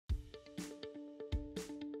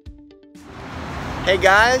Hey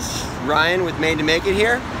guys, Ryan with Made to Make It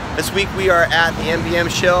here. This week we are at the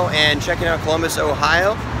NBM show and checking out Columbus,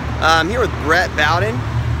 Ohio. I'm here with Brett Bowden.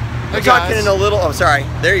 We're talking in a little, oh sorry,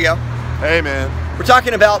 there you go. Hey man. We're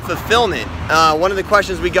talking about fulfillment. One of the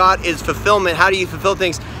questions we got is fulfillment. How do you fulfill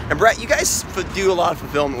things? And Brett, you guys do a lot of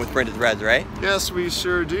fulfillment with printed threads, right? Yes, we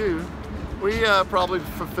sure do. We probably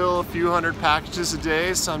fulfill a few hundred packages a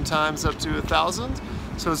day, sometimes up to 1,000.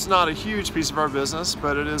 So it's not a huge piece of our business,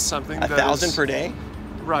 but it is something that 1,000 per day?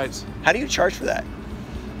 Right. How do you charge for that?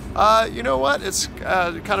 You know what? It's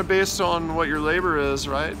kind of based on what your labor is,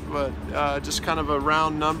 right? But just kind of a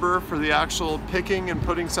round number for the actual picking and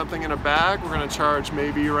putting something in a bag. We're going to charge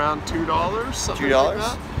maybe around $2, something like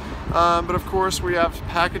that. But of course, we have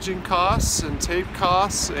packaging costs and tape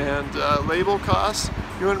costs and label costs.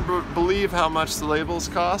 You wouldn't believe how much the labels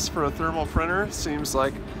cost for a thermal printer. Seems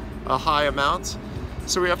like a high amount.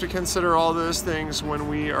 So we have to consider all those things when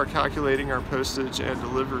we are calculating our postage and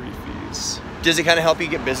delivery fees. Does it kind of help you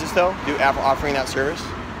get business though, offering that service?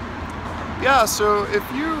 Yeah, so if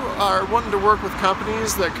you are wanting to work with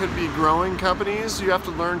companies that could be growing companies, you have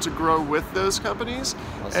to learn to grow with those companies.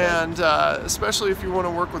 And especially if you want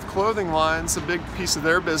to work with clothing lines, a big piece of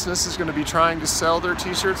their business is going to be trying to sell their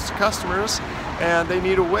t-shirts to customers, and they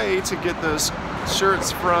need a way to get those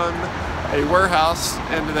shirts from a warehouse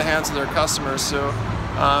into the hands of their customers. So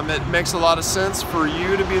it makes a lot of sense for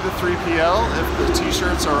you to be the 3PL if the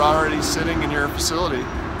t-shirts are already sitting in your facility.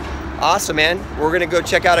 Awesome, man. We're going to go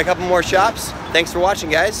check out a couple more shops. Thanks for watching,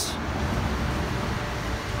 guys.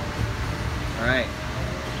 All right.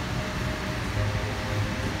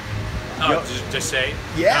 Oh, just say?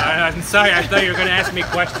 Yeah. I'm sorry, I thought you were going to ask me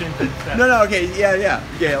questions. And No, okay, yeah.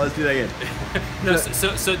 Okay, let's do that again. No,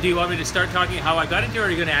 so do you want me to start talking how I got into it, or are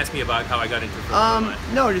you going to ask me about how I got into fulfillment?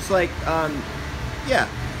 No, just like, yeah.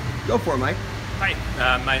 Go for it, Mike. Hi,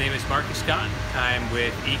 my name is Marcus Scott. I'm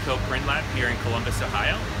with Eco Print Lab here in Columbus,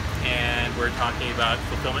 Ohio, and we're talking about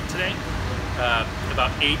fulfillment today.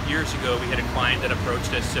 About 8 years ago, we had a client that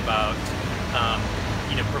approached us about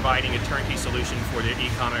providing a turnkey solution for their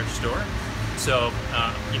e-commerce store. So,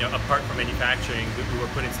 apart from manufacturing, we were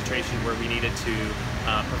put in a situation where we needed to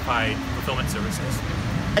provide fulfillment services.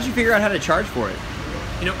 How'd you figure out how to charge for it?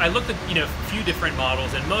 I looked at a few different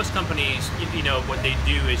models, and most companies, what they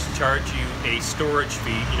do is charge you a storage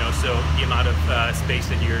fee, so the amount of space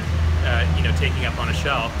that you're, taking up on a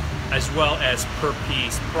shelf, as well as per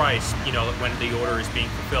piece price, when the order is being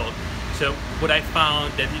fulfilled. So what I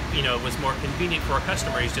found that was more convenient for a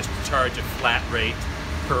customer is just to charge a flat rate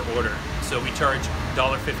per order. So we charge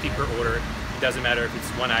 $1.50 per order. It doesn't matter if it's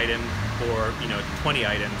one item or 20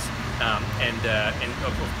 items. And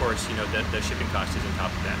of course, the shipping cost is on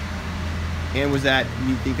top of that. And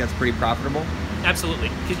you think that's pretty profitable? Absolutely,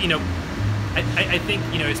 because I think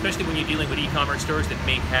especially when you're dealing with e-commerce stores that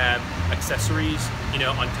may have accessories,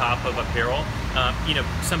 on top of apparel.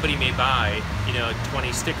 Somebody may buy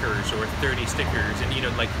 20 stickers or 30 stickers,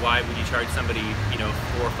 and like why would you charge somebody $4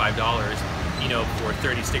 or $5 for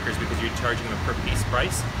 30 stickers because you're charging them a per piece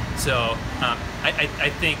price? So I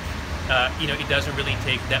think. It doesn't really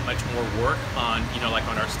take that much more work on, like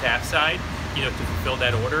on our staff side, to fulfill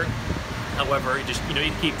that order. However, it just,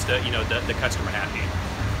 it keeps the customer happy.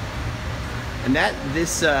 And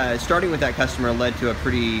starting with that customer led to a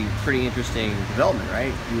pretty interesting development,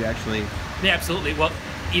 right? You actually. Yeah, absolutely. Well,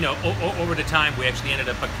 over the time, we actually ended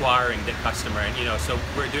up acquiring the customer, and so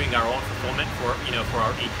we're doing our own fulfillment for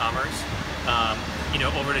our e-commerce.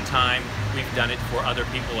 Over the time, we've done it for other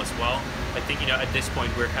people as well. I think at this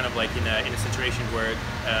point we're kind of like in a situation where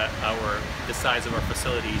the size of our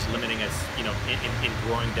facility is limiting us in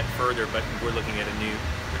growing that further, but we're looking at a new,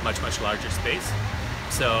 much larger space.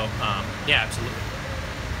 So yeah, absolutely.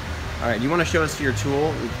 All right, you want to show us your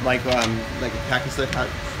tool, like a package slip?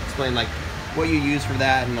 Explain like what you use for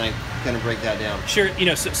that, and like kind of break that down. Sure.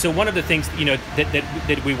 So one of the things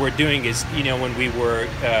that we were doing is when we were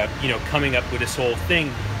coming up with this whole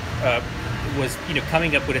thing. Was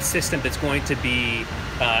coming up with a system that's going to be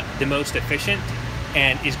the most efficient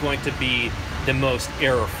and is going to be the most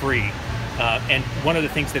error-free. And one of the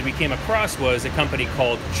things that we came across was a company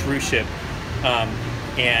called TrueShip,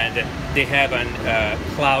 and they have a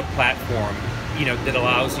cloud platform, that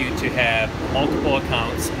allows you to have multiple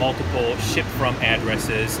accounts, multiple ship-from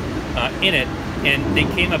addresses in it. And they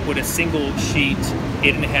came up with a single sheet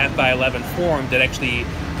 8.5 by 11 form that actually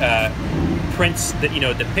prints the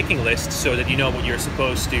the picking list so that you know what you're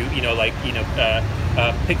supposed to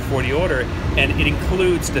pick for the order, and it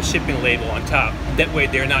includes the shipping label on top. That way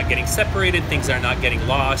they're not getting separated, things are not getting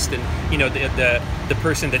lost, and the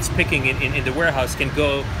person that's picking in the warehouse can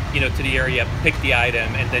go to the area, pick the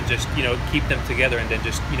item, and then just keep them together, and then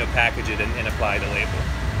just package it and apply the label.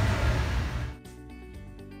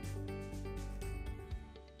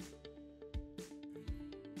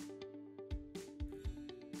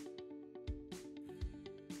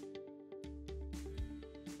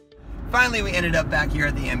 Finally, we ended up back here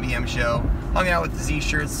at the NBM show, hung out with the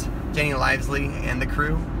Z-Shirts, Jenny Livesley, and the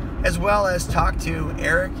crew, as well as talked to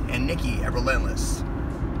Eric and Nikki at Re13ntless.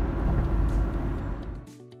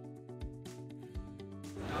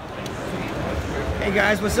 Hey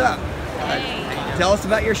guys, what's up? Hey. Tell us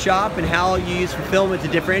about your shop and how you use fulfillment to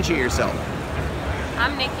differentiate yourself.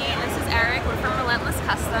 I'm Nikki and this is Eric. We're from Re13ntless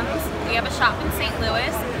Customs. We have a shop in St.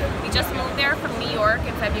 Louis. We just moved there from New York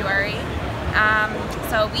in February.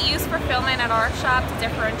 So we use fulfillment at our shop to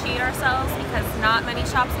differentiate ourselves because not many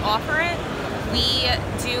shops offer it. We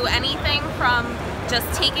do anything from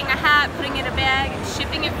just taking a hat, putting it in a bag, and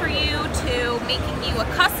shipping it for you, to making you a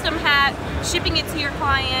custom hat, shipping it to your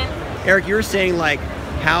client. Eric, you were saying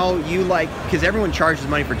how you because everyone charges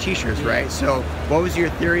money for t-shirts, right? So what was your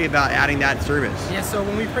theory about adding that service? Yeah, so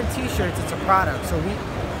when we print t-shirts, it's a product. So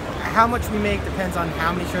how much we make depends on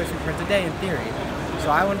how many shirts we print a day in theory. So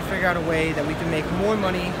I wanted to figure out a way that we can make more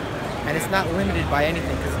money, and it's not limited by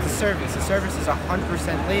anything because it's a service. The service is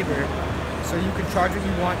 100% labor, so you can charge what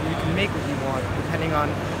you want and you can make what you want depending on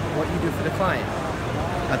what you do for the client.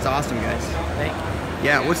 That's awesome, guys. Thank you.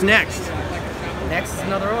 Yeah, what's next? Next is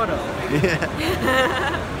another auto.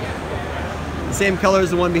 The same color as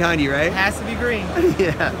the one behind you, right? It has to be green.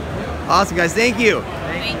 Yeah. Awesome, guys. Thank you.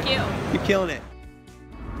 Thank you. Keep killing it.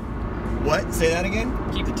 What? Say that again?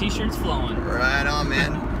 Keep the t-shirts flowing. Right on,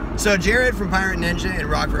 man. So Jared from Pirate Ninja and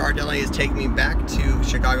Rockford Art Deli is taking me back to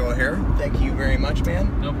Chicago O'Hare. Thank you very much,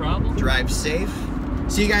 man. No problem. Drive safe.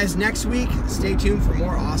 See you guys next week. Stay tuned for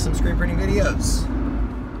more awesome screen printing videos.